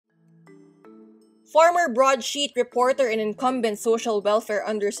Former broadsheet reporter and incumbent Social Welfare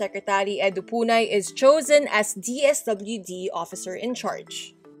Undersecretary Edu Punay is chosen as DSWD officer in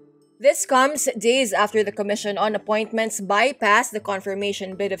charge. This comes days after the Commission on Appointments bypassed the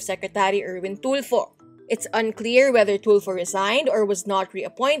confirmation bid of Secretary Erwin Tulfo. It's unclear whether Tulfo resigned or was not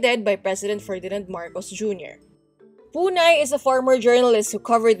reappointed by President Ferdinand Marcos Jr. Punay is a former journalist who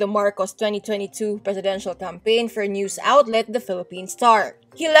covered the Marcos 2022 presidential campaign for news outlet The Philippine Star.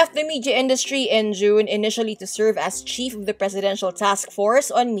 He left the media industry in June, initially to serve as chief of the Presidential Task Force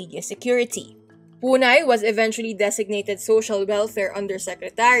on Media Security. Punay was eventually designated Social Welfare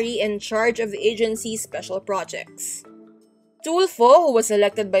Undersecretary in charge of the agency's special projects. Tulfo, who was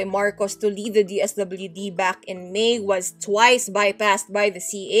elected by Marcos to lead the DSWD back in May, was twice bypassed by the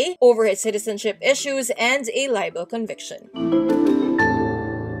CA over his citizenship issues and a libel conviction.